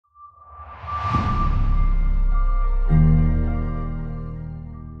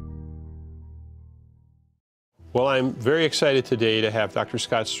Well, I'm very excited today to have Dr.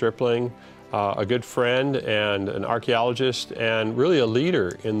 Scott Stripling, a good friend and an archaeologist and really a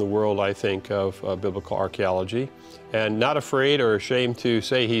leader in the world, I think, of biblical archaeology, and not afraid or ashamed to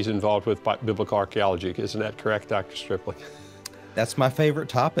say he's involved with biblical archaeology. Isn't that correct, Dr. Stripling? That's my favorite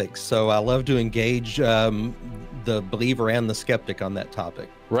topic, so I love to engage the believer and the skeptic on that topic.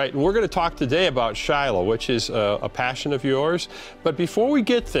 Right, and we're going to talk today about Shiloh, which is a passion of yours. But before we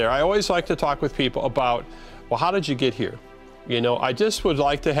get there, I always like to talk with people about, well, how did you get here? You know, I just would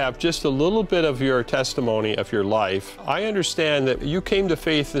like to have just a little bit of your testimony of your life. I understand that you came to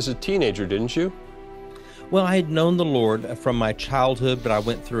faith as a teenager, didn't you? Well, I had known the Lord from my childhood, but I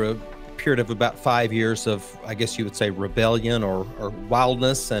went through a period of about 5 years of, I guess you would say, rebellion or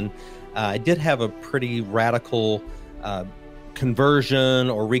wildness. And I did have a pretty radical conversion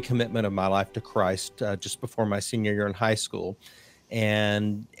or recommitment of my life to Christ just before my senior year in high school.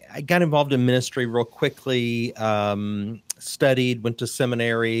 And I got involved in ministry real quickly, studied, went to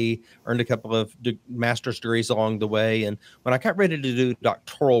seminary, earned a couple of master's degrees along the way. And when I got ready to do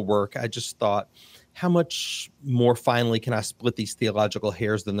doctoral work, I just thought, how much more finely can I split these theological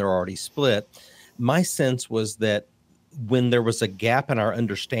hairs than they're already split? My sense was that when there was a gap in our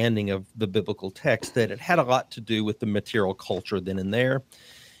understanding of the biblical text, that it had a lot to do with the material culture then and there.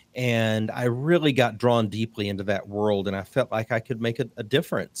 And I really got drawn deeply into that world, and I felt like I could make a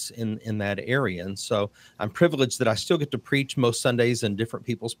difference in that area. And so I'm privileged that I still get to preach most Sundays in different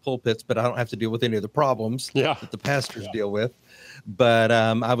people's pulpits, but I don't have to deal with any of the problems that the pastors deal with. But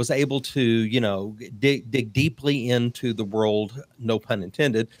I was able to, you know, dig deeply into the world, no pun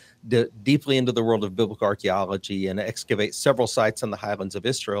intended, deeply into the world of biblical archaeology and excavate several sites in the highlands of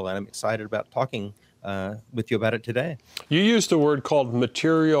Israel. And I'm excited about talking with you about it today. You used a word called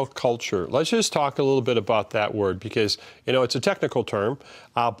material culture. Let's just talk a little bit about that word because, you know, it's a technical term,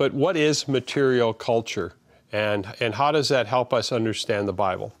 but what is material culture and how does that help us understand the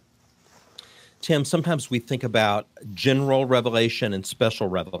Bible? Tim, sometimes we think about general revelation and special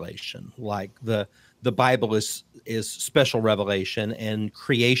revelation, like the Bible is special revelation and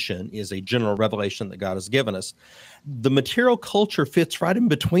creation is a general revelation that God has given us. The material culture fits right in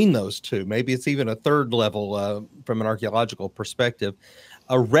between those two. Maybe it's even a third level from an archaeological perspective,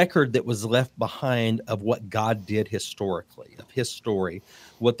 a record that was left behind of what God did historically, of his story,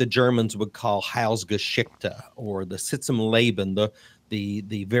 what the Germans would call Heilsgeschichte or the Sitzum-Leben,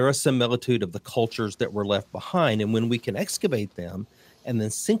 the verisimilitude of the cultures that were left behind. And when we can excavate them and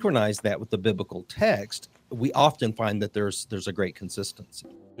then synchronize that with the biblical text, we often find that there's a great consistency.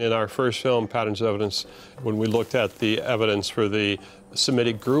 In our first film, Patterns of Evidence, when we looked at the evidence for the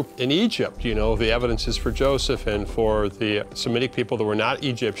Semitic group in Egypt, you know, the evidence is for Joseph and for the Semitic people that were not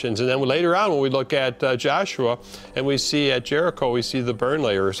Egyptians. And then later on, when we look at Joshua and we see at Jericho, we see the burn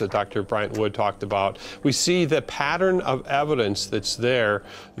layers that Dr. Bryant Wood talked about. We see the pattern of evidence that's there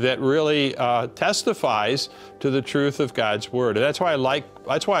that really testifies to the truth of God's word. And that's why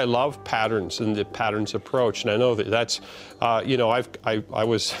I love patterns and the patterns approach. And I know that's, you know, I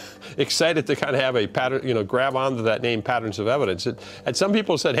was excited to kind of have a pattern, you know, grab onto that name, Patterns of Evidence. And some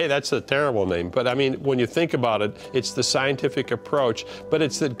people said, hey, that's a terrible name. But I mean, when you think about it, it's the scientific approach. But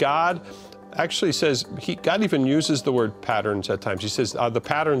it's that God actually says, God even uses the word patterns at times. He says, the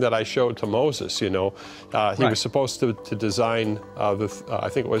pattern that I showed to Moses, you know, he was supposed to design, I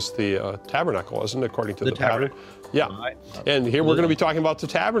think it was the tabernacle, wasn't it, according to the pattern? Yeah, and here we're going to be talking about the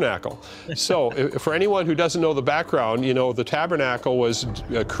tabernacle. So for anyone who doesn't know the background, you know, the tabernacle was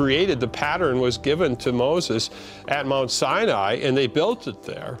created, the pattern was given to Moses at Mount Sinai, and they built it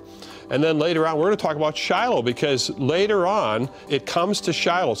there. And then later on, we're going to talk about Shiloh, because later on, it comes to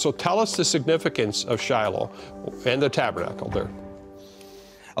Shiloh. So tell us the significance of Shiloh and the tabernacle there.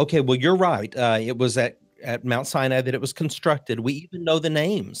 Okay, well, you're right. It was at Mount Sinai that it was constructed. We even know the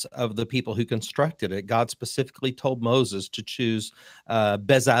names of the people who constructed it. God specifically told Moses to choose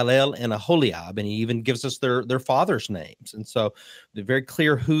Bezalel and Aholiab, and he even gives us their fathers' names. And so they're very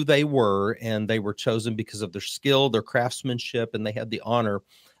clear who they were, and they were chosen because of their skill, their craftsmanship, and they had the honor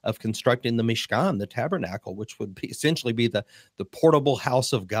of constructing the Mishkan, the tabernacle, which would essentially be the portable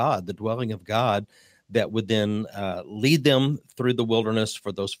house of God, the dwelling of God, that would then lead them through the wilderness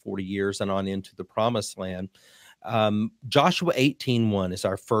for those 40 years and on into the promised land. Joshua 18:1 is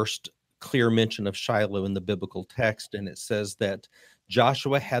our first clear mention of Shiloh in the biblical text, and it says that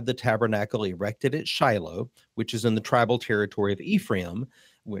Joshua had the tabernacle erected at Shiloh, which is in the tribal territory of Ephraim,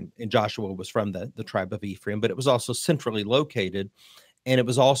 and Joshua was from the tribe of Ephraim, but it was also centrally located. And it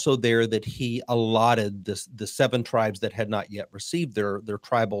was also there that he allotted the 7 tribes that had not yet received their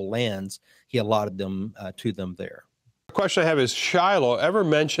tribal lands. He allotted them to them there. question I have is Shiloh ever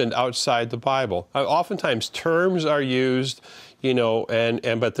mentioned outside the Bible? Oftentimes terms are used, you know,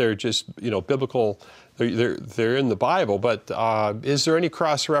 but they're just, you know, biblical. They're in the Bible, but is there any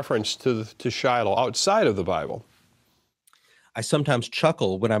cross-reference to Shiloh outside of the Bible? I sometimes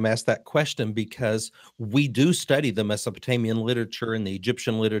chuckle when I'm asked that question because we do study the Mesopotamian literature and the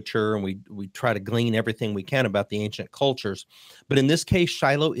Egyptian literature, and we try to glean everything we can about the ancient cultures. But in this case,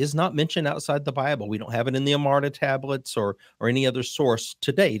 Shiloh is not mentioned outside the Bible. We don't have it in the Amarna tablets or any other source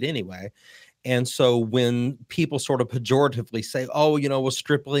to date anyway. And so when people sort of pejoratively say, oh, you know, well,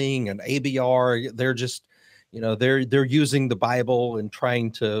 Stripling and ABR, they're just, you know, they're using the Bible and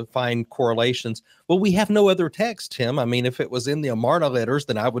trying to find correlations. Well, we have no other text, Tim. I mean, if it was in the Amarna letters,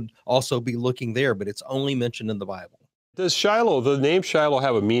 then I would also be looking there, but it's only mentioned in the Bible. Does Shiloh, the name Shiloh,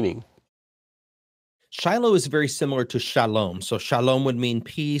 have a meaning? Shiloh is very similar to shalom. So shalom would mean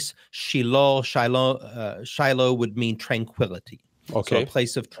peace. Shiloh would mean tranquility. Okay. So a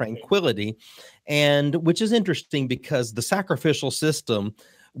place of tranquility, and which is interesting because the sacrificial system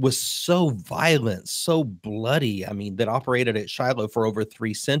was so violent, so bloody, I mean, that operated at Shiloh for over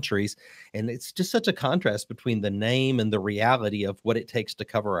 3 centuries. And it's just such a contrast between the name and the reality of what it takes to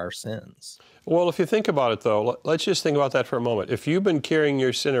cover our sins. Well, if you think about it, though, let's just think about that for a moment. If you've been carrying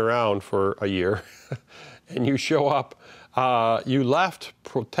your sin around for a year and you show up, you left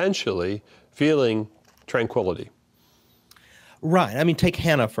potentially feeling tranquility. Right. I mean, take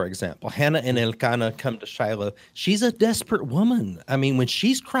Hannah, for example. Hannah and Elkanah come to Shiloh. She's a desperate woman. I mean, when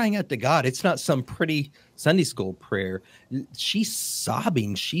she's crying out to God, it's not some pretty Sunday school prayer. She's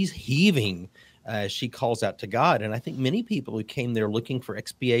sobbing. She's heaving. She calls out to God. And I think many people who came there looking for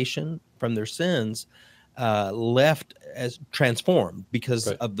expiation from their sins left as transformed because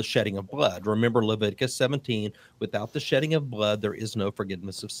of the shedding of blood. Remember Leviticus 17, without the shedding of blood, there is no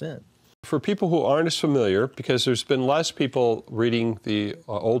forgiveness of sin. For people who aren't as familiar, because there's been less people reading the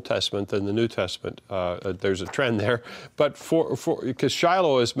Old Testament than the New Testament, there's a trend there. But because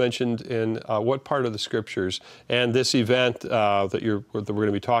Shiloh is mentioned in what part of the Scriptures, and this event that we're going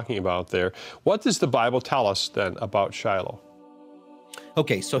to be talking about there, what does the Bible tell us then about Shiloh?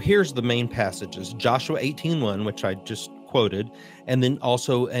 Okay, so here's the main passages: Joshua 18:1, which I just quoted, and then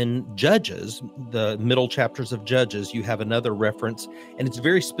also in Judges, the middle chapters of Judges, you have another reference, and it's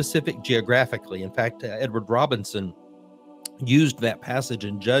very specific geographically. In fact, Edward Robinson used that passage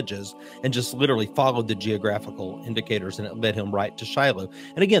in Judges and just literally followed the geographical indicators, and it led him right to Shiloh.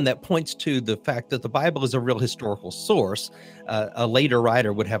 And again, that points to the fact that the Bible is a real historical source. A later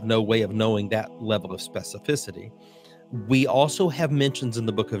writer would have no way of knowing that level of specificity. We also have mentions in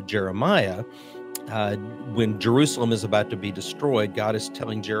the book of Jeremiah. When Jerusalem is about to be destroyed, God is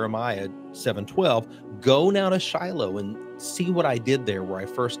telling Jeremiah 7:12, go now to Shiloh and see what I did there where I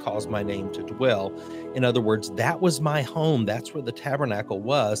first caused my name to dwell. In other words, that was my home. That's where the tabernacle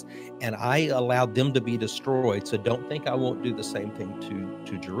was. And I allowed them to be destroyed. So don't think I won't do the same thing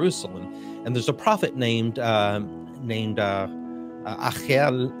to Jerusalem. And there's a prophet named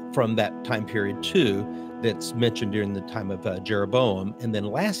Achiel from that time period too, that's mentioned during the time of Jeroboam. And then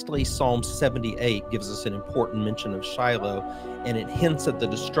lastly, Psalm 78 gives us an important mention of Shiloh, and it hints at the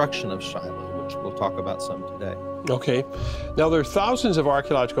destruction of Shiloh, which we'll talk about some today. Okay. Now, there are thousands of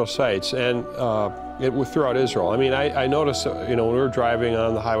archaeological sites and throughout Israel. I mean, I noticed, you know, when we were driving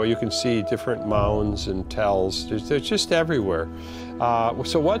on the highway, you can see different mounds and tells. They're just everywhere.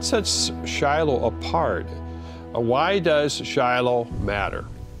 So what sets Shiloh apart? Why does Shiloh matter?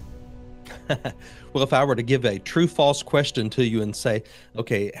 Well, if I were to give a true-false question to you and say,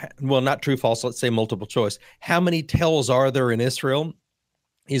 okay, well, not true-false, let's say multiple choice. How many tells are there in Israel?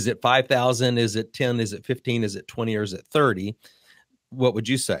 Is it 5,000? Is it 10? Is it 15? Is it 20? Or is it 30? What would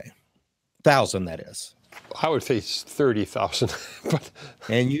you say? 1,000, that is. I would say 30,000.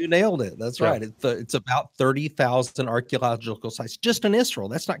 And you nailed it. That's right. It's about 30,000 archaeological sites just in Israel.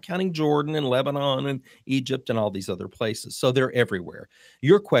 That's not counting Jordan and Lebanon and Egypt and all these other places. So they're everywhere.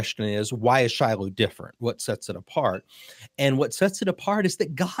 Your question is, why is Shiloh different? What sets it apart? And what sets it apart is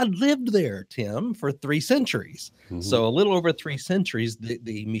that God lived there, Tim, for 3 centuries. Mm-hmm. So a little over 3 centuries,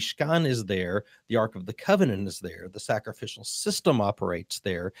 the Mishkan is there. The Ark of the Covenant is there. The sacrificial system operates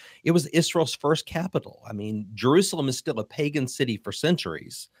there. It was Israel's first capital. I mean, Jerusalem is still a pagan city for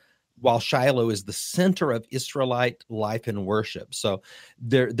centuries, while Shiloh is the center of Israelite life and worship. So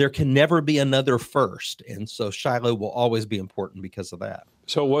there can never be another first. And so Shiloh will always be important because of that.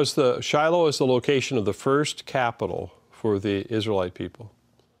 So was Shiloh is the location of the first capital for the Israelite people?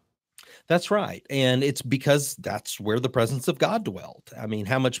 That's right. And it's because that's where the presence of God dwelt. I mean,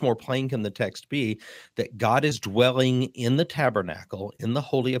 how much more plain can the text be that God is dwelling in the tabernacle, in the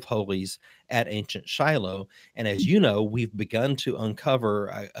Holy of Holies at ancient Shiloh? And as you know, we've begun to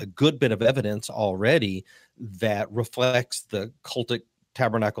uncover a good bit of evidence already that reflects the cultic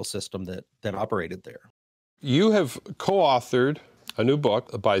tabernacle system that operated there. You have co-authored a new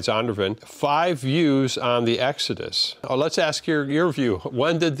book by Zondervan, 5 Views on the Exodus. Let's ask your view.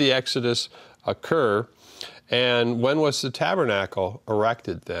 When did the Exodus occur, and when was the tabernacle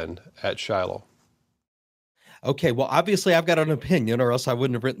erected then at Shiloh? Okay, well, obviously I've got an opinion, or else I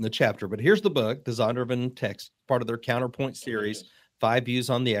wouldn't have written the chapter. But here's the book, the Zondervan text, part of their Counterpoint series, 5 Views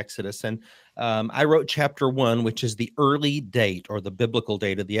on the Exodus. And I wrote chapter 1, which is the early date or the biblical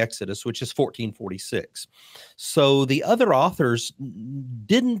date of the Exodus, which is 1446. So the other authors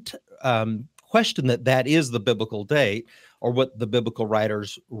didn't question that is the biblical date or what the biblical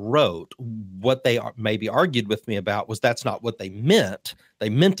writers wrote. What they maybe argued with me about was that's not what they meant. They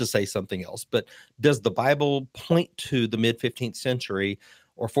meant to say something else. But does the Bible point to the mid-15th century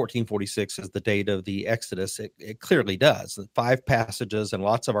or 1446 as the date of the Exodus? It clearly does. 5 passages and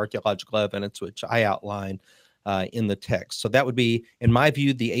lots of archaeological evidence, which I outline in the text. So that would be, in my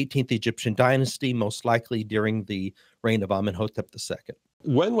view, the 18th Egyptian dynasty, most likely during the reign of Amenhotep II.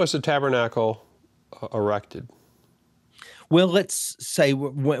 When was the tabernacle erected? Well, let's say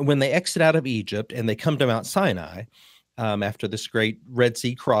when they exit out of Egypt and they come to Mount Sinai, after this great Red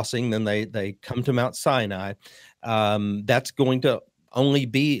Sea crossing, then they come to Mount Sinai. That's going to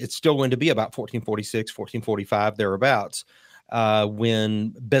it's still going to be about 1446, 1445, thereabouts,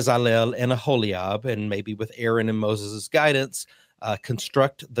 when Bezalel and Aholiab, and maybe with Aaron and Moses' guidance,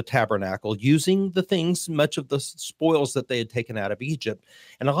 construct the tabernacle using the things, much of the spoils that they had taken out of Egypt.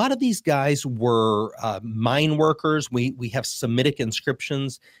 And a lot of these guys were mine workers. We have Semitic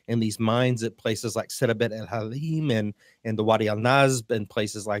inscriptions in these mines at places like Sedabet el Halim and the Wadi al-Nazb and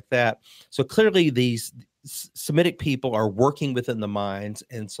places like that. So clearly these Semitic people are working within the mines,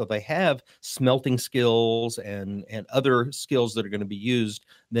 and so they have smelting skills and other skills that are going to be used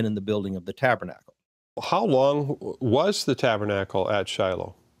then in the building of the tabernacle. How long was the tabernacle at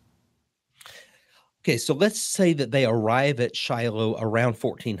Shiloh? Okay, so let's say that they arrive at Shiloh around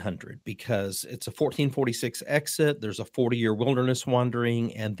 1400, because it's a 1446 exit, there's a 40-year wilderness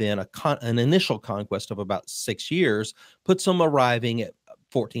wandering, and then an initial conquest of about 6 years puts them arriving at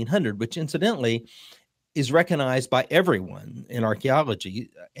 1400, which incidentally is recognized by everyone in archaeology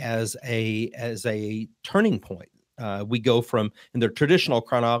as a turning point. We go from, in their traditional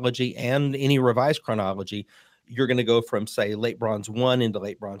chronology and any revised chronology, you're going to go from, say, Late Bronze 1 into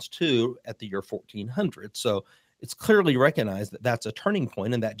Late Bronze 2 at the year 1400. So it's clearly recognized that that's a turning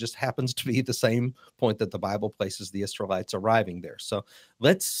point, and that just happens to be the same point that the Bible places the Israelites arriving there. So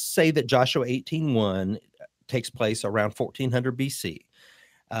let's say that Joshua 18:1 takes place around 1400 BC.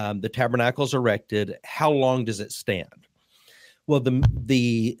 The tabernacle is erected. How long does it stand? Well,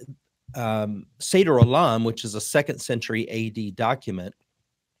 the Seder Olam, which is a 2nd century AD document,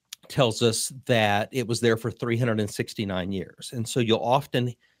 tells us that it was there for 369 years. And so you'll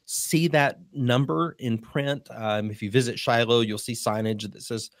often see that number in print. If you visit Shiloh, you'll see signage that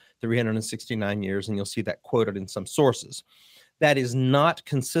says 369 years, and you'll see that quoted in some sources. That is not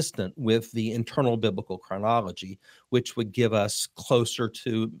consistent with the internal biblical chronology, which would give us closer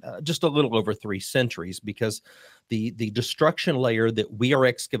to just a little over 3 centuries, because the destruction layer that we are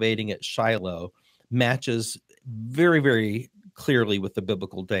excavating at Shiloh matches very, very clearly with the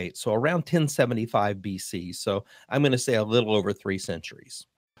biblical date. So around 1075 BC. So I'm going to say a little over 3 centuries.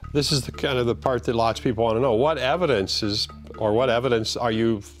 This is the kind of the part that lots of people want to know. What evidence are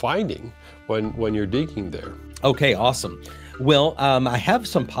you finding when you're digging there? Okay, awesome. Well, I have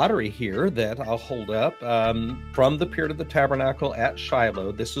some pottery here that I'll hold up from the period of the tabernacle at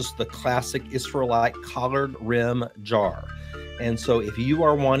Shiloh. This is the classic Israelite collared rim jar. And so if you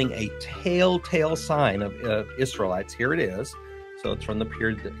are wanting a telltale sign of Israelites, here it is. So it's from the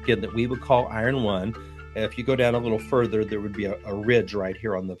period, that we would call Iron 1. If you go down a little further, there would be a ridge right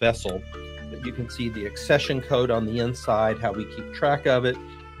here on the vessel. But you can see the accession code on the inside, how we keep track of it.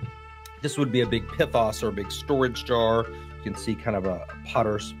 This would be a big pithos or a big storage jar. You can see kind of a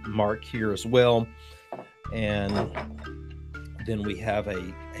potter's mark here as well. And then we have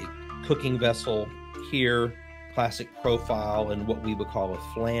a cooking vessel here, classic profile, and what we would call a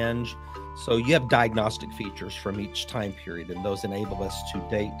flange. So you have diagnostic features from each time period, and those enable us to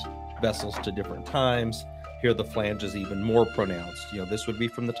date vessels to different times. Here the flange is even more pronounced. You know, this would be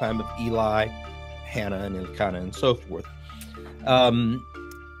from the time of Eli, Hannah, and Elkanah, and so forth.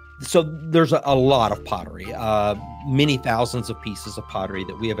 So there's a lot of pottery, many thousands of pieces of pottery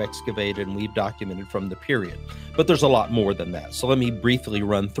that we have excavated and we've documented from the period. But there's a lot more than that. So let me briefly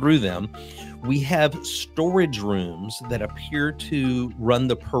run through them. We have storage rooms that appear to run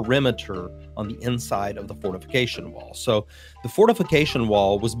the perimeter on the inside of the fortification wall. So the fortification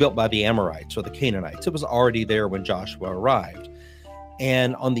wall was built by the Amorites or the Canaanites. It was already there when Joshua arrived.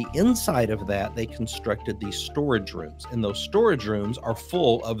 And on the inside of that, they constructed these storage rooms. And those storage rooms are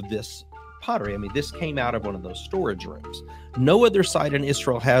full of this pottery. I mean, this came out of one of those storage rooms. No other site in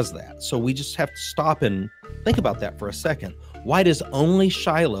Israel has that. So we just have to stop and think about that for a second. Why does only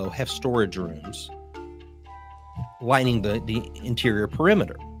Shiloh have storage rooms lining the interior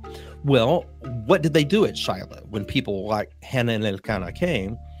perimeter? Well, what did they do at Shiloh when people like Hannah and Elkanah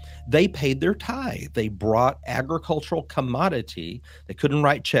came? They paid their tithe. They brought agricultural commodity. They couldn't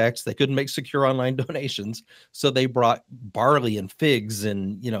write checks. They couldn't make secure online donations. So they brought barley and figs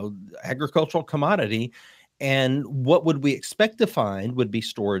and, agricultural commodity. And what would we expect to find would be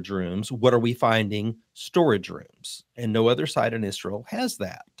storage rooms. What are we finding? Storage rooms. And no other site in Israel has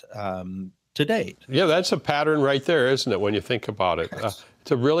that to date. Yeah, that's a pattern right there, isn't it, when you think about it?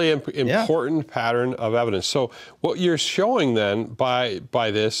 It's a really important pattern of evidence. So what you're showing then by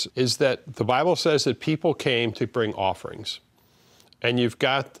this is that the Bible says that people came to bring offerings. And you've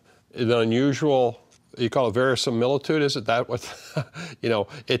got an unusual, you call it verisimilitude, is it that what,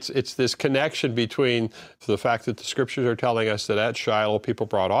 it's this connection between the fact that the scriptures are telling us that at Shiloh people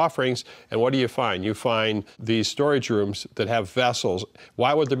brought offerings, and what do you find? You find these storage rooms that have vessels.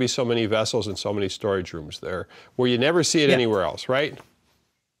 Why would there be so many vessels and so many storage rooms there where you never see it anywhere else, right?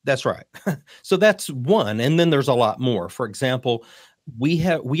 That's right. So that's one. And then there's a lot more. For example, we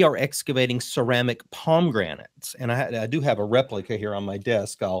are excavating ceramic pomegranates. And I do have a replica here on my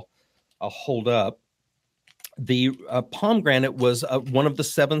desk. I'll hold up. The pomegranate was one of the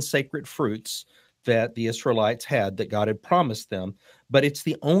 7 sacred fruits that the Israelites had that God had promised them. But it's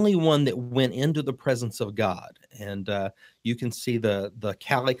the only one that went into the presence of God. And you can see the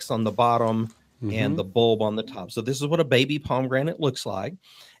calyx on the bottom and the bulb on the top. So this is what a baby pomegranate looks like.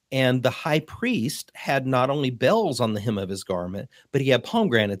 And the high priest had not only bells on the hem of his garment, but he had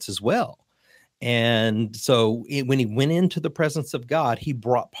pomegranates as well. And so when he went into the presence of God, he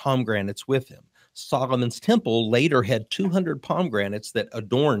brought pomegranates with him. Solomon's temple later had 200 pomegranates that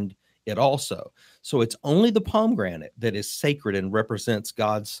adorned it also. So it's only the pomegranate that is sacred and represents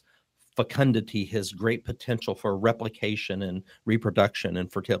God's fecundity, his great potential for replication and reproduction and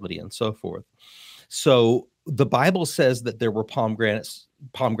fertility and so forth. So the Bible says that there were pomegranates,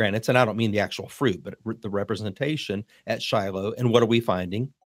 and I don't mean the actual fruit, but the representation at Shiloh. And what are we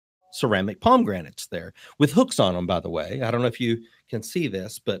finding? Ceramic pomegranates there with hooks on them, by the way. I don't know if you can see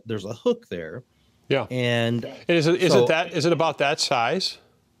this, but there's a hook there. Yeah. And is it about that size?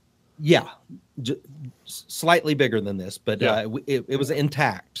 Yeah, slightly bigger than this, but it was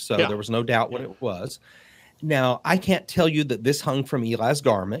intact. So there was no doubt what it was. Now, I can't tell you that this hung from Eli's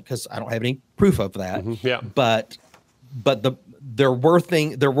garment because I don't have any proof of that. But there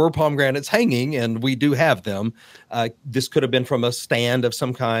were pomegranates hanging, and we do have them. This could have been from a stand of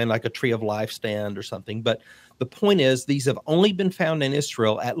some kind, like a Tree of Life stand or something. But the point is, these have only been found in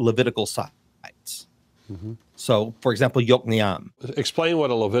Israel at Levitical sites. So, for example, Yokneam. Explain what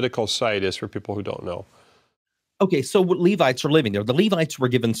a Levitical site is for people who don't know. Okay, so Levites are living there. The Levites were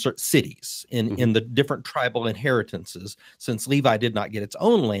given cities in the different tribal inheritances. Since Levi did not get its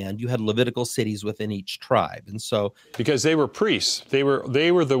own land, you had Levitical cities within each tribe. And so, because they were priests, they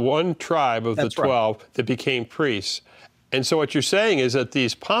were the one tribe of the 12 that became priests. And so what you're saying is that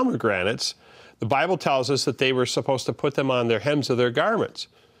these pomegranates, the Bible tells us that they were supposed to put them on their hems of their garments.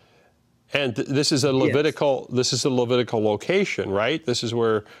 And this is a Levitical. Yes. This is a Levitical location, right? This is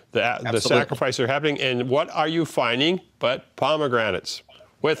where the sacrifices are happening. And what are you finding but pomegranates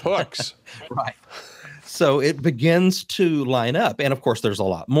with hooks? Right. So it begins to line up, and of course, there's a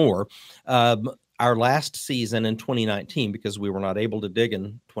lot more. Our last season in 2019, because we were not able to dig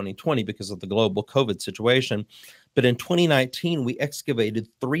in 2020 because of the global COVID situation, but in 2019 we excavated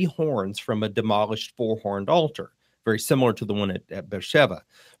 3 horns from a demolished 4-horned altar, very similar to the one at Beersheba,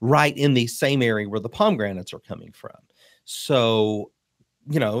 right in the same area where the pomegranates are coming from. So,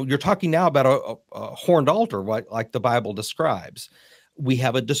 you're talking now about a horned altar, like the Bible describes. We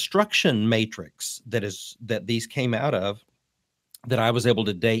have a destruction matrix that these came out of, that I was able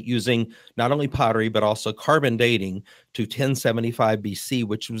to date using not only pottery, but also carbon dating to 1075 BC,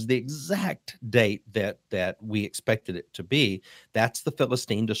 which was the exact date that we expected it to be. That's the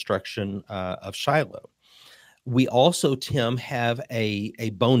Philistine destruction of Shiloh. We also, Tim, have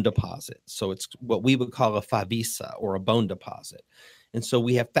a bone deposit. So it's what we would call a favisa, or a bone deposit. And so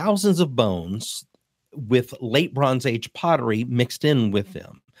we have thousands of bones with late Bronze Age pottery mixed in with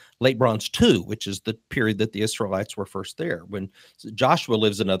them. Late Bronze II, which is the period that the Israelites were first there. When Joshua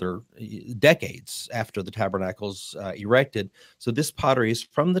lives another decades after the tabernacle's erected. So this pottery is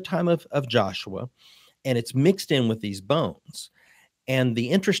from the time of Joshua, and it's mixed in with these bones. And the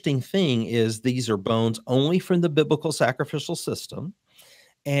interesting thing is these are bones only from the biblical sacrificial system,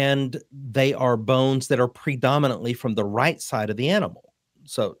 and they are bones that are predominantly from the right side of the animal.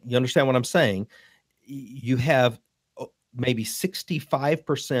 So you understand what I'm saying? You have maybe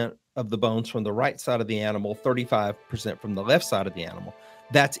 65% of the bones from the right side of the animal, 35% from the left side of the animal.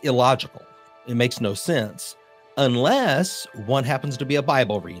 That's illogical. It makes no sense unless one happens to be a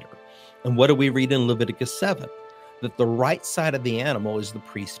Bible reader. And what do we read in Leviticus 7? That the right side of the animal is the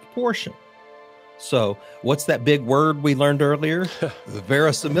priest portion. So what's that big word we learned earlier? The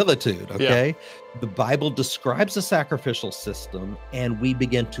verisimilitude, okay? Yeah. The Bible describes a sacrificial system, and we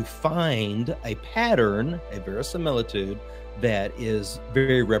begin to find a pattern, a verisimilitude, that is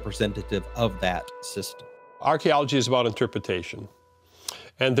very representative of that system. Archaeology is about interpretation.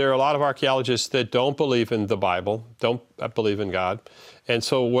 And there are a lot of archaeologists that don't believe in the Bible, don't believe in God. And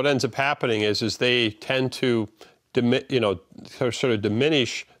so what ends up happening is they tend to sort of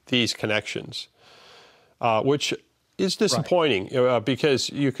diminish these connections. Which is disappointing, right.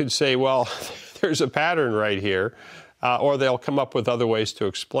 Because you could say, well, there's a pattern right here, or they'll come up with other ways to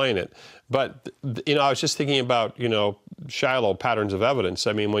explain it. But, I was just thinking about, Shiloh patterns of evidence.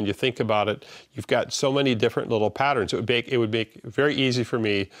 I mean, when you think about it, you've got so many different little patterns. It would make it very easy for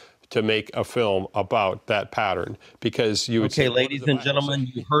me to make a film about that pattern, because you would say, ladies and gentlemen,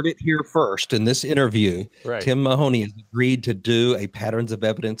 you heard it here first in this interview. Right. Tim Mahoney has agreed to do a patterns of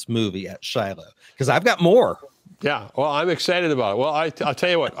evidence movie at Shiloh, because I've got more. Yeah, well, I'm excited about it. Well, I'll tell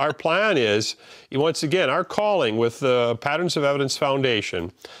you what, our plan is, once again, our calling with the Patterns of Evidence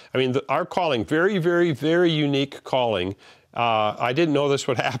Foundation, I mean, our calling, very, very, very unique calling. I didn't know this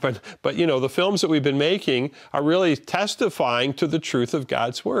would happen, but the films that we've been making are really testifying to the truth of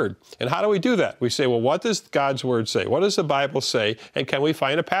God's Word. And how do we do that? We say, well, what does God's Word say? What does the Bible say? And can we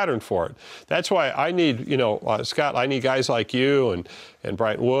find a pattern for it? That's why I need, Scott, I need guys like you and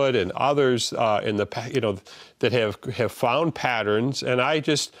Brian Wood and others that have found patterns. And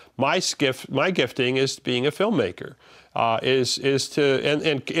my gifting is being a filmmaker.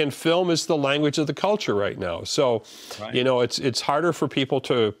 And film is the language of the culture right now. So, right. It's harder for people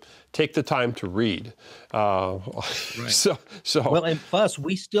to take the time to read. Right. So well, and plus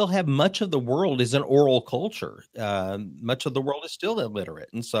we still have much of the world is an oral culture. Much of the world is still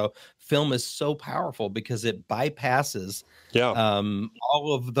illiterate. And so film is so powerful because it bypasses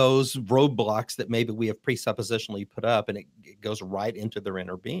all of those roadblocks that maybe we have presuppositionally put up, and it goes right into their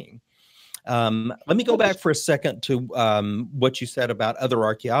inner being. Let me go back for a second to what you said about other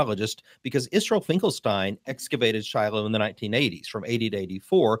archaeologists, because Israel Finkelstein excavated Shiloh in the 1980s, from 80 to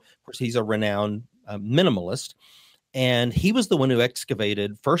 84. Of course, he's a renowned minimalist, and he was the one who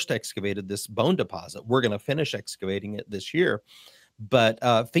first excavated this bone deposit. We're going to finish excavating it this year. But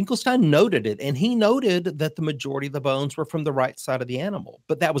Finkelstein noted it, and he noted that the majority of the bones were from the right side of the animal.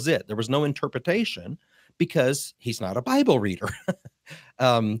 But that was it. There was no interpretation, because he's not a Bible reader.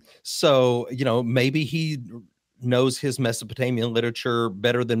 So, maybe he knows his Mesopotamian literature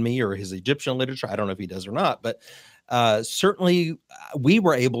better than me, or his Egyptian literature. I don't know if he does or not, but certainly we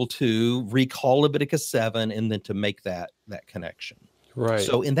were able to recall Leviticus 7 and then to make that connection. Right.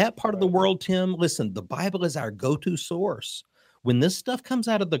 So in that part of the world, Tim, listen, the Bible is our go-to source. When this stuff comes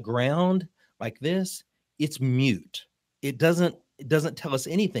out of the ground like this, it's mute. It doesn't tell us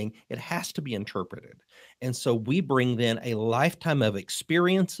anything. It has to be interpreted. And so we bring then a lifetime of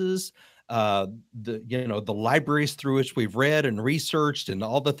experiences, the libraries through which we've read and researched, and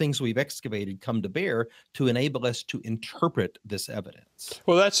all the things we've excavated come to bear to enable us to interpret this evidence.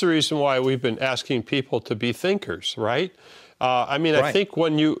 Well, that's the reason why we've been asking people to be thinkers, right? Right. I think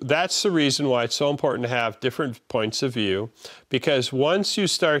that's the reason why it's so important to have different points of view, because once you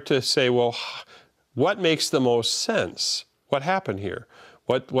start to say, well, what makes the most sense? What happened here?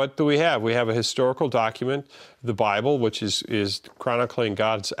 What do we have? We have a historical document, the Bible, which is chronicling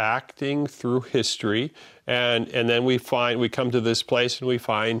God's acting through history, and then we come to this place and we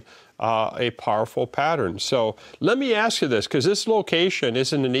find a powerful pattern. So let me ask you this, because this location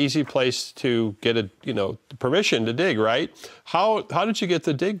isn't an easy place to get permission to dig, right? How did you get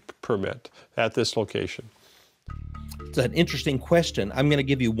the dig permit at this location? It's an interesting question. I'm going to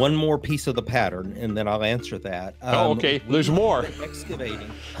give you one more piece of the pattern, and then I'll answer that. Okay. There's more. Excavating.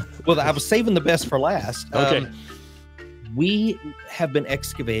 Well, I was saving the best for last. Okay. We have been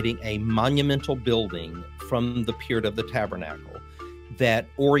excavating a monumental building from the period of the Tabernacle. that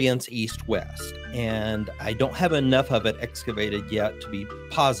orients east-west. And I don't have enough of it excavated yet to be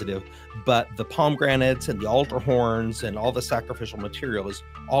positive, but the pomegranates and the altar horns and all the sacrificial material is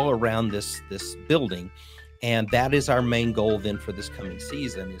all around this building. And that is our main goal then for this coming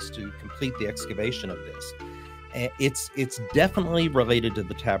season, is to complete the excavation of this. It's definitely related to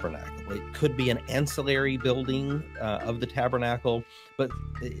the tabernacle. It could be an ancillary building of the tabernacle, but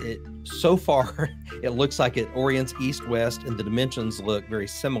so far it looks like it orients east-west, and the dimensions look very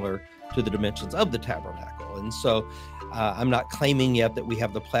similar to the dimensions of the tabernacle. And so I'm not claiming yet that we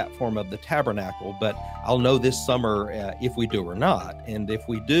have the platform of the tabernacle, but I'll know this summer if we do or not. And if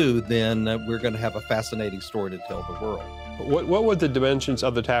we do, then we're going to have a fascinating story to tell the world. What would the dimensions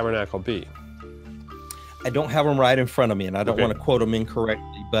of the tabernacle be? I don't have them right in front of me, and I don't want to quote them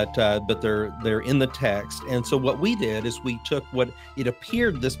incorrectly, but they're in the text. And so what we did is we took what it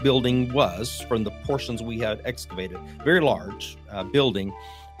appeared this building was from the portions we had excavated, very large building.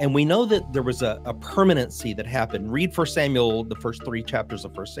 And we know that there was a permanency that happened. Read 1 Samuel, the first 3 chapters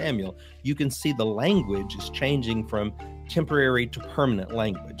of 1 Samuel. You can see the language is changing from temporary to permanent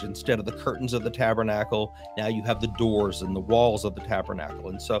language. Instead of the curtains of the tabernacle, now you have the doors and the walls of the tabernacle.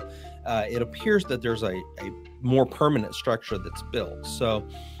 And so it appears that there's a more permanent structure that's built. So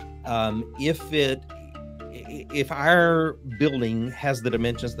if our building has the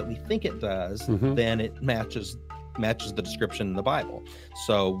dimensions that we think it does, then it matches the description in the Bible.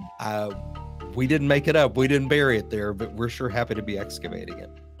 So we didn't make it up. We didn't bury it there, but we're sure happy to be excavating it.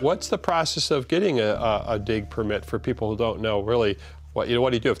 What's the process of getting a dig permit for people who don't know really what do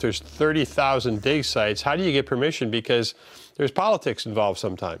you do? If there's 30,000 dig sites, how do you get permission? Because there's politics involved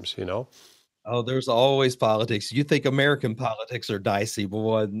sometimes, you know? Oh, there's always politics. You think American politics are dicey,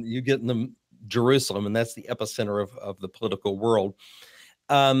 boy, you get in the Jerusalem, and that's the epicenter of the political world.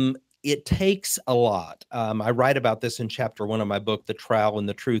 It takes a lot. I write about this in chapter 1 of my book, The Trial and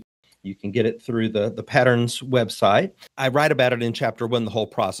the Truth. You can get it through the Patterns website. I write about it in chapter 1, the whole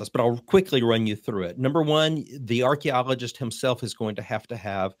process, but I'll quickly run you through it. Number 1, the archaeologist himself is going to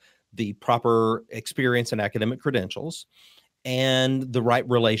have the proper experience and academic credentials and the right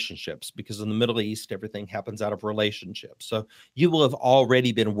relationships, because in the Middle East, everything happens out of relationships. So you will have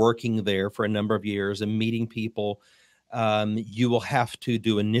already been working there for a number of years and meeting people. You will have to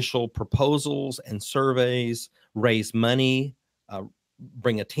do initial proposals and surveys, raise money,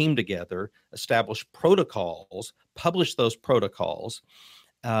 bring a team together, establish protocols, publish those protocols,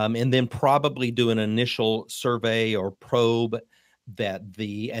 and then probably do an initial survey or probe that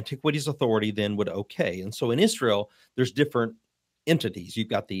the Antiquities Authority then would okay. And so in Israel, there's different entities. You've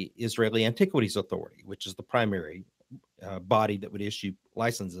got the Israeli Antiquities Authority, which is the primary body that would issue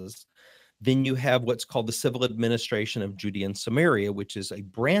licenses. Then you have what's called the Civil Administration of Judea and Samaria, which is a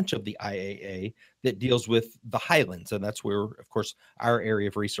branch of the IAA that deals with the highlands. And that's where, of course, our area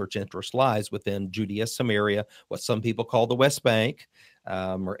of research interest lies, within Judea, Samaria, what some people call the West Bank,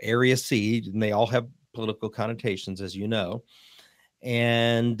 or Area C, and they all have political connotations, as you know.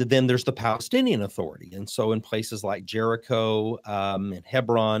 And then there's the Palestinian Authority. And so in places like Jericho and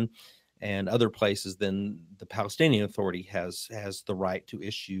Hebron and other places, then the Palestinian Authority has the right to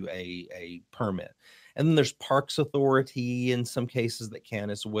issue a permit. And then there's Parks Authority in some cases that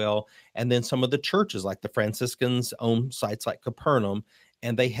can as well. And then some of the churches, like the Franciscans, own sites like Capernaum,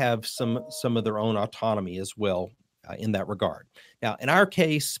 and they have some of their own autonomy as well in that regard. Now, in our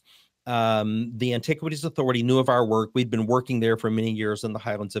case, the Antiquities Authority knew of our work. We'd been working there for many years in the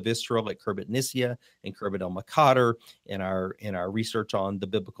highlands of Israel at Khirbet Nisya and Khirbet el-Makader in our research on the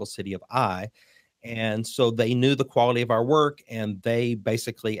biblical city of Ai. And so they knew the quality of our work, and they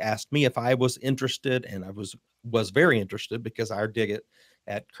basically asked me if I was interested, and I was very interested, because our dig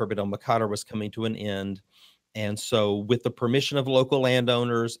at Khirbet el-Makader was coming to an end. And so with the permission of local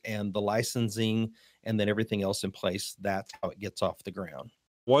landowners and the licensing and then everything else in place, that's how it gets off the ground.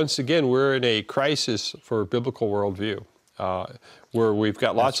 Once again, we're in a crisis for biblical worldview, where we've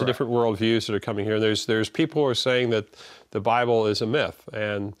got lots of different worldviews that are coming here. There's people who are saying that the Bible is a myth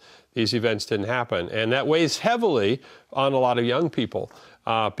and these events didn't happen. And that weighs heavily on a lot of young people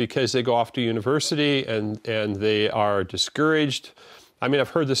because they go off to university and they are discouraged. I mean, I've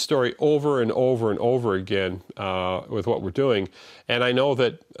heard this story over and over and over again with what we're doing. And I know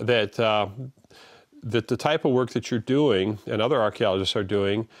that the type of work that you're doing and other archaeologists are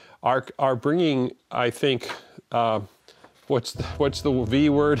doing are bringing, I think, what's the V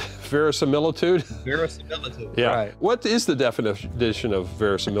word? Verisimilitude? Verisimilitude, yeah. Right. What is the definition of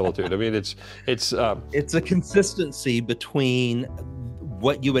verisimilitude? I mean, it's a consistency between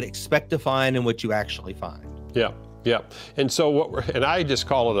what you would expect to find and what you actually find. Yeah. Yeah, and so and I just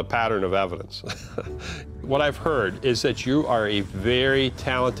call it a pattern of evidence. What I've heard is that you are a very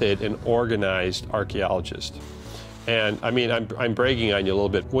talented and organized archaeologist. And I mean, I'm bragging on you a little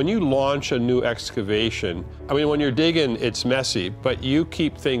bit. When you launch a new excavation, I mean, when you're digging, it's messy, but you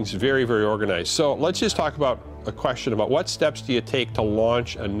keep things very, very organized. So let's just talk about a question about what steps do you take to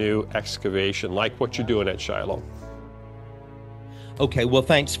launch a new excavation, like what you're doing at Shiloh? Okay, well,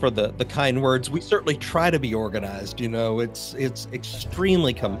 thanks for the kind words. We certainly try to be organized. You know, it's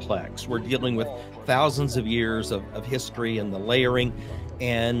extremely complex. We're dealing with thousands of years of history and the layering,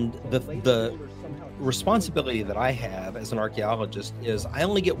 and the responsibility that I have as an archaeologist is I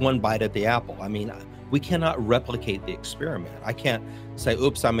only get one bite at the apple. I mean, we cannot replicate the experiment. I can't say,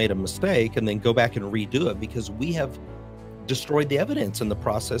 oops, I made a mistake, and then go back and redo it, because we have destroyed the evidence in the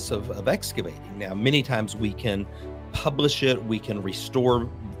process of excavating. Now, many times we can publish it, we can restore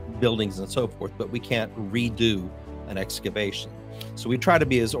buildings and so forth, but we can't redo an excavation. So we try to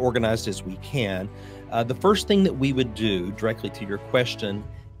be as organized as we can. The first thing that we would do, directly to your question,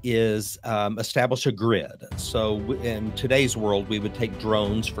 is establish a grid. So in today's world, we would take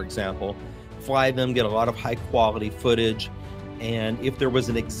drones, for example, fly them, get a lot of high quality footage. And if there was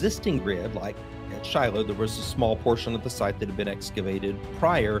an existing grid, like at Shiloh, there was a small portion of the site that had been excavated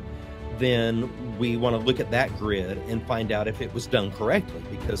prior, then we want to look at that grid and find out if it was done correctly,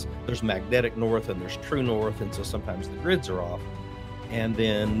 because there's magnetic north and there's true north, and so sometimes the grids are off. And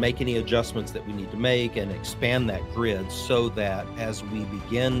then make any adjustments that we need to make and expand that grid, so that as we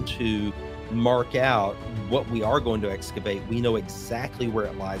begin to mark out what we are going to excavate, we know exactly where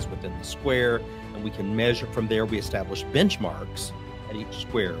it lies within the square, and we can measure from there. We establish benchmarks at each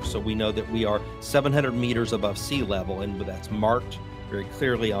square, so we know that we are 700 meters above sea level, and that's marked very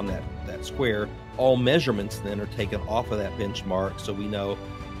clearly on that square. All measurements then are taken off of that benchmark, so we know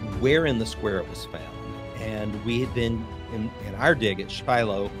where in the square it was found. And we then, in our dig at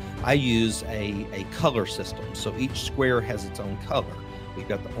Shiloh, I use a color system. So each square has its own color. We've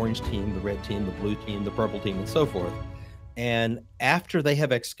got the orange team, the red team, the blue team, the purple team, and so forth. And after they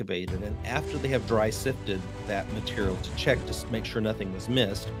have excavated and after they have dry sifted that material to check to make sure nothing was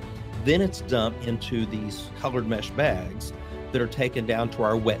missed, then it's dumped into these colored mesh bags that are taken down to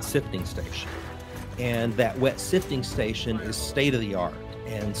our wet sifting station. And that wet sifting station is state of the art.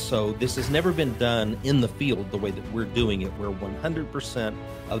 And so this has never been done in the field the way that we're doing it, where 100%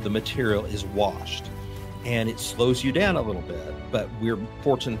 of the material is washed. And it slows you down a little bit, but we're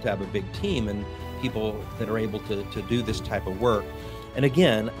fortunate to have a big team and people that are able to do this type of work. And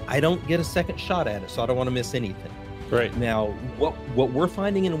again, I don't get a second shot at it, so I don't want to miss anything. Right. Now, what we're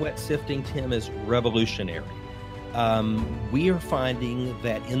finding in wet sifting, Tim, is revolutionary. We are finding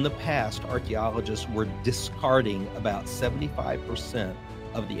that in the past, archaeologists were discarding about 75%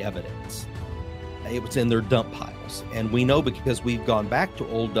 of the evidence. It was in their dump piles. And we know because we've gone back to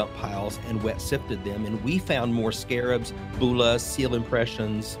old dump piles and wet sifted them, and we found more scarabs, bulas, seal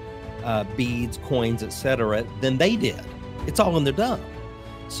impressions, beads, coins, etc., than they did. It's all in their dump.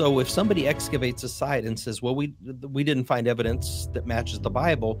 So if somebody excavates a site and says, well, we didn't find evidence that matches the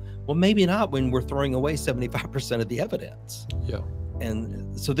Bible, well, maybe not when we're throwing away 75% of the evidence. Yeah.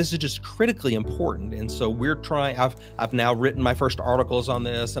 And so this is just critically important. And so we're trying, I've now written my first articles on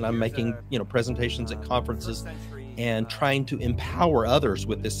this, and I'm making, presentations at conferences and trying to empower others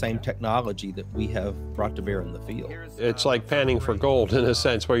with this same technology that we have brought to bear in the field. It's like panning for gold in a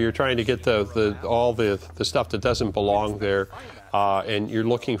sense, where you're trying to get all the stuff that doesn't belong there. And you're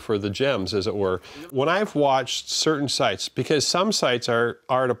looking for the gems, as it were. When I've watched certain sites, because some sites are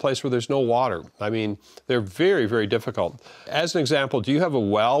at a place where there's no water. I mean, they're very, very difficult. As an example, do you have a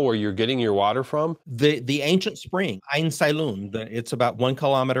well where you're getting your water from? The ancient spring, Ein Sailun, it's about 1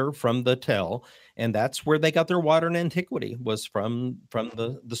 kilometer from the tell, and that's where they got their water in antiquity, was from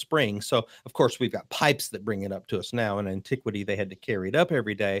the spring. So, of course, we've got pipes that bring it up to us now. In antiquity, they had to carry it up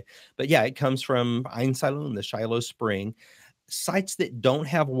every day. But yeah, it comes from Ein Sailun, the Shiloh spring. Sites that don't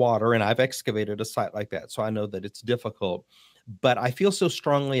have water, and I've excavated a site like that, so I know that it's difficult, but I feel so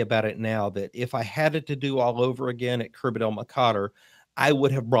strongly about it now that if I had it to do all over again at Khirbet El Maqater, I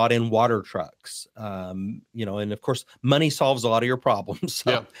would have brought in water trucks. And of course, money solves a lot of your problems.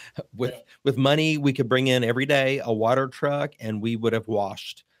 So yeah. With money, we could bring in every day a water truck, and we would have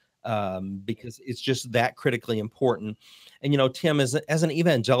washed, because it's just that critically important. And Tim, as an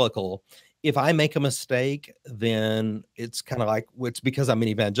evangelical, if I make a mistake, then it's kind of like, it's because I'm an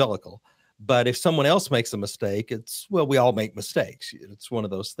evangelical. But if someone else makes a mistake, we all make mistakes. It's one of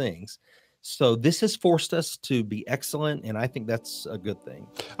those things. So this has forced us to be excellent, and I think that's a good thing.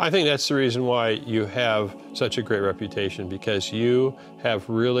 I think that's the reason why you have such a great reputation, because you have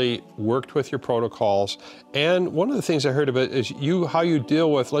really worked with your protocols. And one of the things I heard about is how you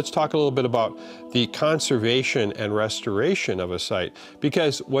deal with, let's talk a little bit about the conservation and restoration of a site.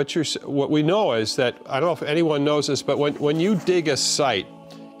 Because what we know is that, I don't know if anyone knows this, but when you dig a site,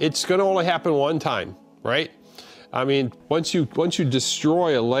 it's going to only happen one time, right? I mean, once you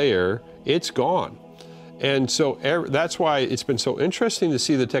destroy a layer, it's gone. And so that's why it's been so interesting to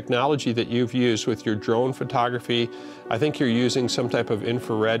see the technology that you've used with your drone photography. I think you're using some type of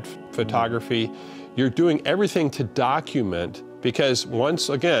infrared photography. You're doing everything to document, because once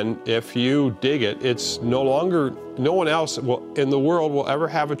again, if you dig it, it's no one else in the world will ever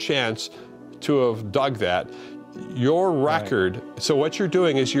have a chance to have dug that. Your record, right. So what you're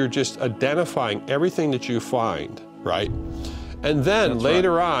doing is you're just identifying everything that you find, right? And then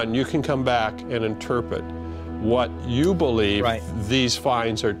later on, you can come back and interpret what you believe these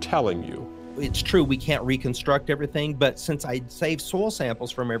finds are telling you. It's true, we can't reconstruct everything, but since I saved soil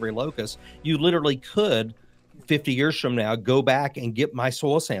samples from every locus, you literally could, 50 years from now, go back and get my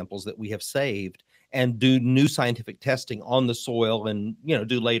soil samples that we have saved and do new scientific testing on the soil and,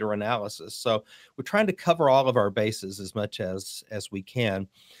 do later analysis. So we're trying to cover all of our bases as much as we can.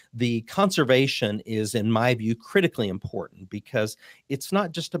 The conservation is, in my view, critically important, because it's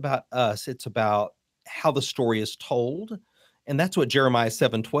not just about us, it's about how the story is told. And that's what Jeremiah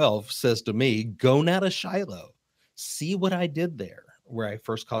 7:12 says to me: go now to Shiloh, see what I did there, where I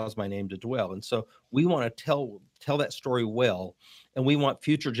first caused my name to dwell. And so we want to tell that story well, and we want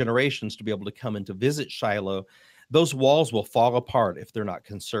future generations to be able to come and to visit Shiloh. Those walls will fall apart if they're not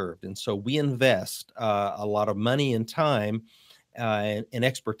conserved. And so we invest a lot of money and time and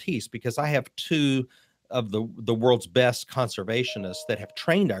expertise, because I have two of the world's best conservationists that have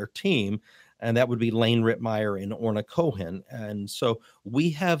trained our team, and that would be Lane Rittmeyer and Orna Cohen. And so we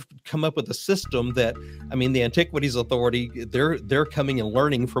have come up with a system that, I mean, the Antiquities Authority, they're coming and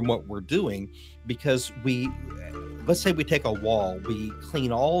learning from what we're doing, because let's say we take a wall, we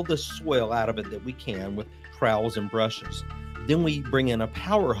clean all the soil out of it that we can with trowels and brushes. Then we bring in a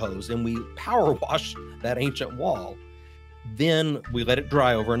power hose and we power wash that ancient wall. Then we let it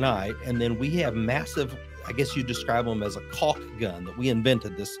dry overnight, and then we have massive, I guess you describe them as a caulk gun that we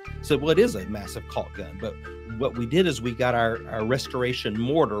invented this. So, well, it is a massive caulk gun, but what we did is we got our restoration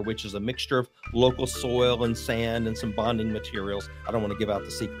mortar, which is a mixture of local soil and sand and some bonding materials. I don't want to give out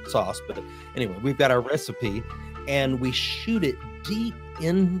the secret sauce, but anyway, we've got our recipe, and we shoot it deep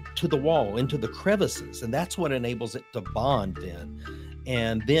into the wall, into the crevices, and that's what enables it to bond then.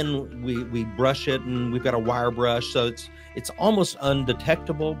 And then we brush it, and we've got a wire brush, so it's almost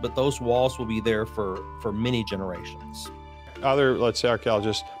undetectable, but those walls will be there for many generations. Other, let's say,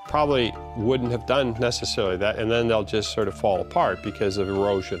 archaeologists probably wouldn't have done necessarily that, and then they'll just sort of fall apart because of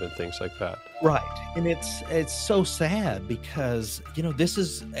erosion and things like that. Right, and it's so sad, because this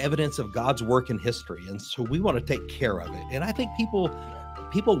is evidence of God's work in history, and so we want to take care of it. And I think people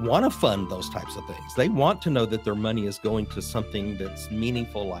want to fund those types of things. They want to know that their money is going to something that's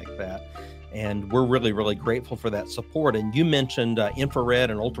meaningful like that. And we're really, really grateful for that support. And you mentioned infrared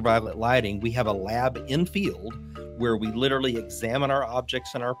and ultraviolet lighting. We have a lab in field where we literally examine our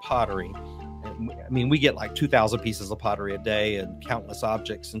objects and our pottery. I mean, we get like 2,000 pieces of pottery a day and countless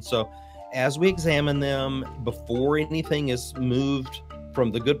objects. And so as we examine them, before anything is moved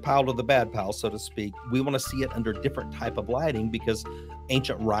from the good pile to the bad pile, so to speak, we want to see it under different type of lighting, because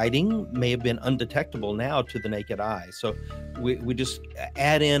ancient writing may have been undetectable now to the naked eye. So we just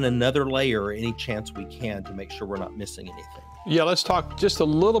add in another layer any chance we can to make sure we're not missing anything. Yeah, let's talk just a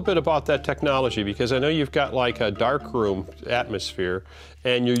little bit about that technology, because I know you've got like a dark room atmosphere,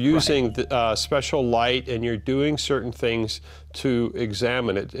 and you're using special light, and you're doing certain things to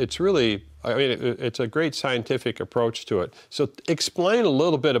examine it. It's really, I mean, it's a great scientific approach to it. So explain a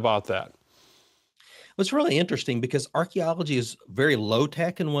little bit about that. Well, it's really interesting, because archaeology is very low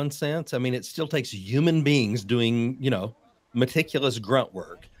tech in one sense. I mean, it still takes human beings doing, meticulous grunt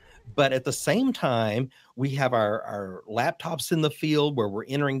work. But at the same time, we have our laptops in the field where we're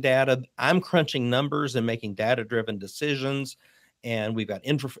entering data. I'm crunching numbers and making data-driven decisions. And we've got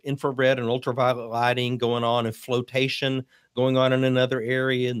infrared and ultraviolet lighting going on, and flotation going on in another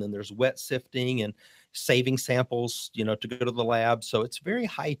area. And then there's wet sifting and saving samples, to go to the lab. So it's very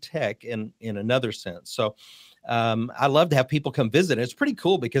high tech in another sense. So I love to have people come visit. It's pretty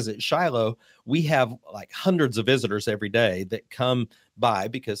cool, because at Shiloh, we have like hundreds of visitors every day that come by,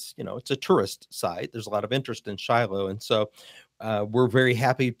 because, it's a tourist site. There's a lot of interest in Shiloh. And so we're very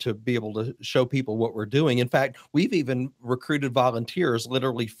happy to be able to show people what we're doing. In fact, we've even recruited volunteers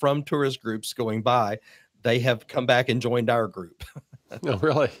literally from tourist groups going by. They have come back and joined our group. No,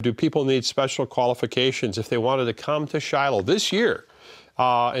 really? Do people need special qualifications if they wanted to come to Shiloh this year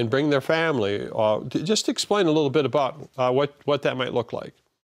and bring their family? Just explain a little bit about what that might look like.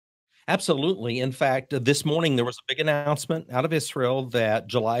 Absolutely. In fact, this morning there was a big announcement out of Israel that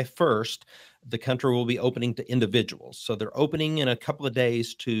July 1st, the country will be opening to individuals. So they're opening in a couple of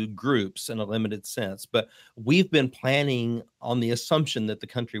days to groups in a limited sense. But we've been planning on the assumption that the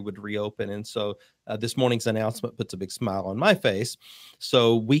country would reopen. And so this morning's announcement puts a big smile on my face.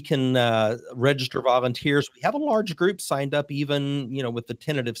 So we can register volunteers. We have a large group signed up, even, with the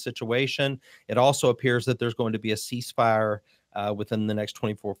tentative situation. It also appears that there's going to be a ceasefire within the next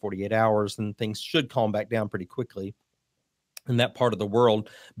 24, 48 hours, and things should calm back down pretty quickly in that part of the world.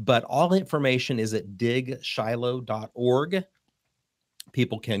 But all information is at digshiloh.org.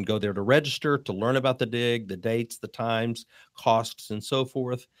 People can go there to register, to learn about the dig, the dates, the times, costs, and so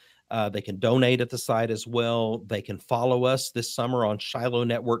forth. They can donate at the site as well. They can follow us this summer on Shiloh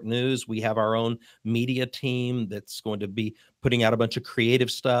Network News. We have our own media team that's going to be putting out a bunch of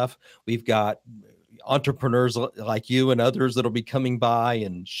creative stuff. We've got entrepreneurs like you and others that'll be coming by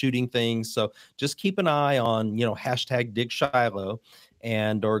and shooting things. So just keep an eye on, hashtag Dig Shiloh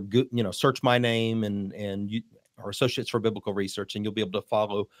or search my name and or Associates for Biblical Research, and you'll be able to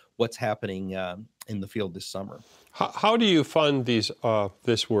follow what's happening in the field this summer. How do you fund this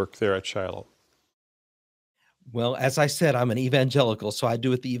work there at Shiloh? Well, as I said, I'm an evangelical, so I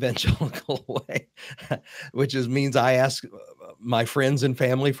do it the evangelical way, which means I ask my friends and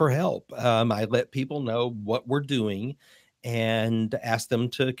family for help. I let people know what we're doing and ask them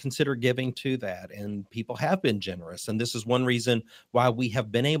to consider giving to that. And people have been generous. And this is one reason why we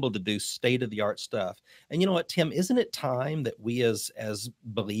have been able to do state-of-the-art stuff. And you know what, Tim, isn't it time that we as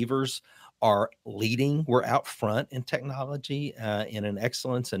believers are leading? We're out front in technology, in an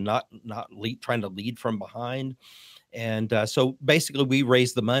excellence, and not trying to lead from behind. And so basically we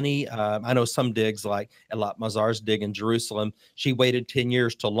raised the money. I know some digs, like Elat Mazar's dig in Jerusalem, she waited 10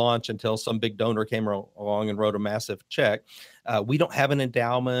 years to launch until some big donor came along and wrote a massive check. We don't have an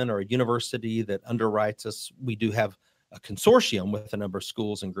endowment or a university that underwrites us. We do have a consortium with a number of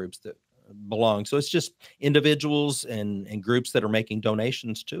schools and groups that belong. So it's just individuals and groups that are making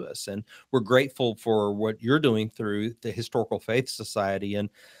donations to us. And we're grateful for what you're doing through the Historical Faith Society. And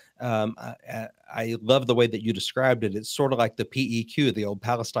I love the way that you described it. It's sort of like the PEQ, the old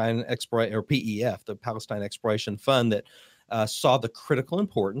Palestine Exploration, or PEF, the Palestine Exploration Fund, that saw the critical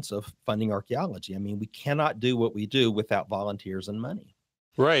importance of funding archaeology. I mean, we cannot do what we do without volunteers and money.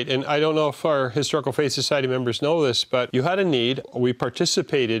 Right, and I don't know if our Historical Faith Society members know this, but you had a need. We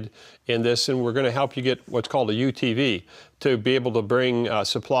participated in this, and we're going to help you get what's called a UTV to be able to bring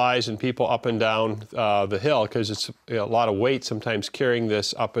supplies and people up and down the hill, because it's a lot of weight sometimes carrying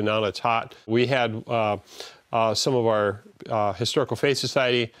this up and down. It's hot. We had some of our Historical Faith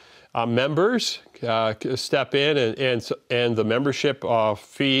Society members step in and the membership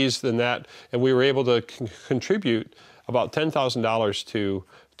fees and that, and we were able to contribute about $10,000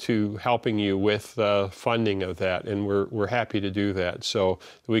 to helping you with the funding of that, and we're happy to do that so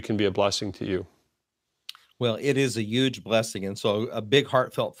that we can be a blessing to you. Well, it is a huge blessing, and so a big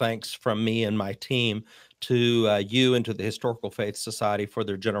heartfelt thanks from me and my team to you and to the Historical Faith Society for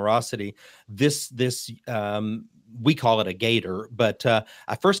their generosity. We call it a gator, but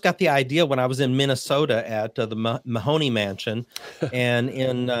I first got the idea when I was in Minnesota at the Mahoney mansion, and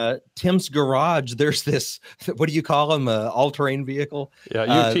in Tim's garage, there's this, what do you call them, all-terrain vehicle? Yeah,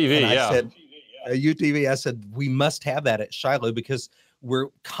 UTV, I said, a UTV. I said, we must have that at Shiloh because we're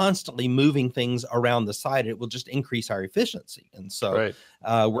constantly moving things around the site. It will just increase our efficiency. And so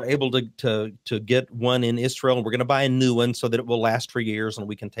we're able to get one in Israel, and we're going to buy a new one so that it will last for years and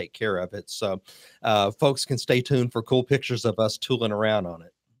we can take care of it. So folks can stay tuned for cool pictures of us tooling around on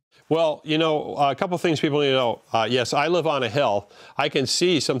it. Well, a couple of things people need to know. Yes, I live on a hill. I can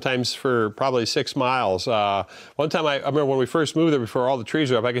see sometimes for probably 6 miles. One time, I remember when we first moved there, before all the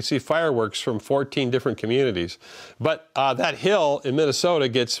trees were up, I could see fireworks from 14 different communities. But that hill in Minnesota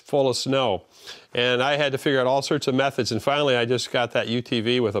gets full of snow. And I had to figure out all sorts of methods. And finally, I just got that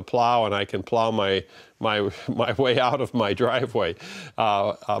UTV with a plow, and I can plow my way out of my driveway.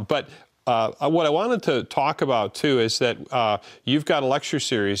 What I wanted to talk about, too, is that you've got a lecture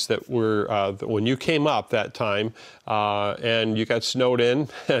series that when you came up that time, and you got snowed in,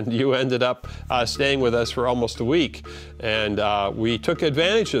 and you ended up staying with us for almost a week. And we took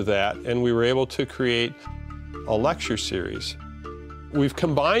advantage of that, and we were able to create a lecture series. we've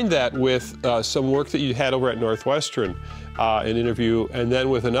combined that with some work that you had over at Northwestern, an interview, and then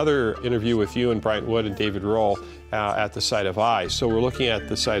with another interview with you and Bryant Wood and David Roll at the site of Ai. So we're looking at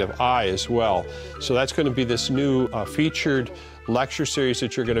the site of Ai as well. So that's going to be this new featured lecture series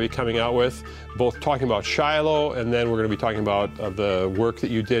that you're going to be coming out with, both talking about Shiloh, and then we're going to be talking about the work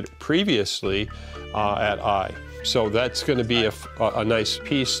that you did previously at Ai. So that's going to be a nice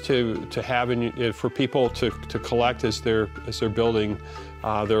piece to have for people to collect as they're building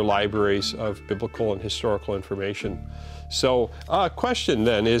their libraries of biblical and historical information. So question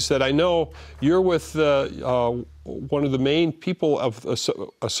then is that I know you're with one of the main people of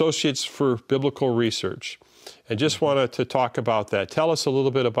Associates for Biblical Research, and just wanted to talk about that. Tell us a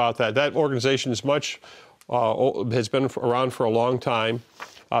little bit about that. That organization is has been around for a long time.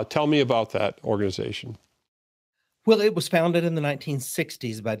 Tell me about that organization. Well, it was founded in the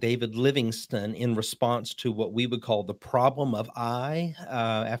 1960s by David Livingstone in response to what we would call the problem of Ai,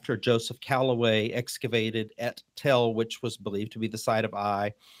 after Joseph Callaway excavated at Tel, which was believed to be the site of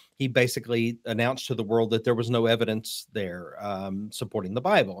Ai. He basically announced to the world that there was no evidence there supporting the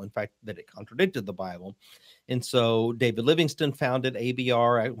Bible, in fact, that it contradicted the Bible. And so David Livingstone founded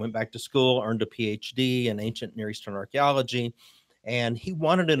ABR. I went back to school, earned a PhD in ancient Near Eastern archaeology, and he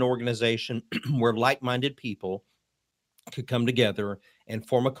wanted an organization where like-minded people could come together and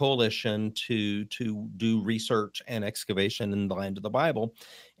form a coalition to do research and excavation in the land of the Bible.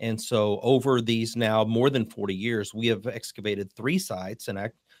 And so over these now more than 40 years, we have excavated 3 sites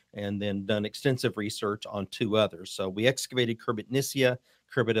and then done extensive research on 2 others. So we excavated Khirbet Nisya,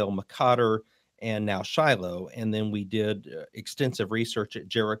 Khirbet El Makader, and now Shiloh. And then we did extensive research at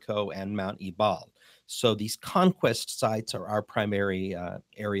Jericho and Mount Ebal. So these conquest sites are our primary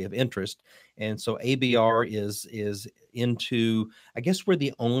area of interest. And so ABR is into, I guess we're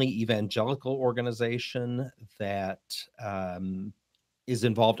the only evangelical organization that is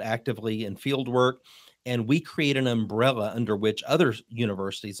involved actively in field work. And we create an umbrella under which other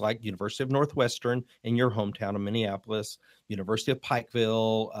universities like University of Northwestern in your hometown of Minneapolis, University of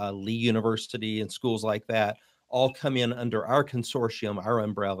Pikeville, Lee University, and schools like that all come in under our consortium, our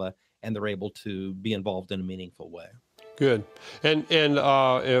umbrella, and they're able to be involved in a meaningful way. Good. And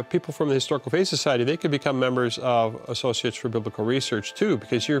people from the Historical Faith Society, they could become members of Associates for Biblical Research too,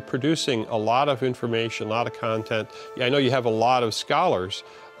 because you're producing a lot of information, a lot of content. I know you have a lot of scholars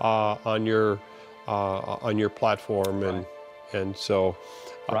on your platform, Right. and so.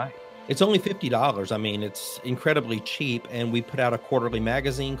 Right. It's only $50. I mean, it's incredibly cheap, and we put out a quarterly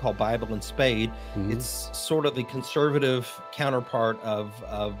magazine called Bible and Spade. Mm-hmm. It's sort of the conservative counterpart of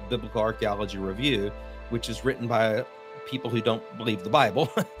Biblical Archaeology Review, which is written by people who don't believe the Bible.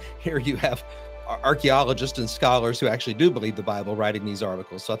 Here you have archaeologists and scholars who actually do believe the Bible writing these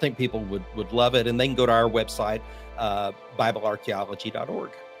articles. So I think people would love it, and they can go to our website,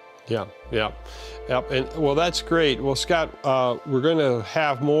 BibleArchaeology.org. Yeah. And well, that's great. Well, Scott, we're going to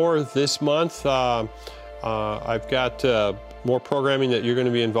have more this month. I've got more programming that you're going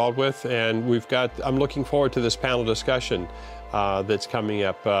to be involved with, and I'm looking forward to this panel discussion that's coming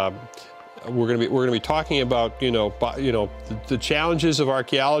up. We're going to be talking about the challenges of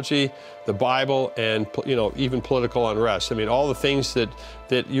archaeology, the Bible, and even political unrest. I mean, all the things that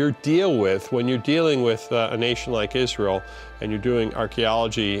you deal with when you're dealing with a nation like Israel, and you're doing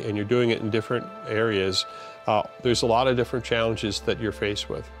archaeology and you're doing it in different areas. There's a lot of different challenges that you're faced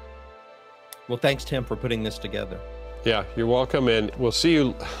with. Well, thanks, Tim, for putting this together. Yeah, you're welcome, and we'll see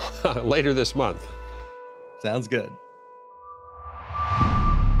you later this month. Sounds good.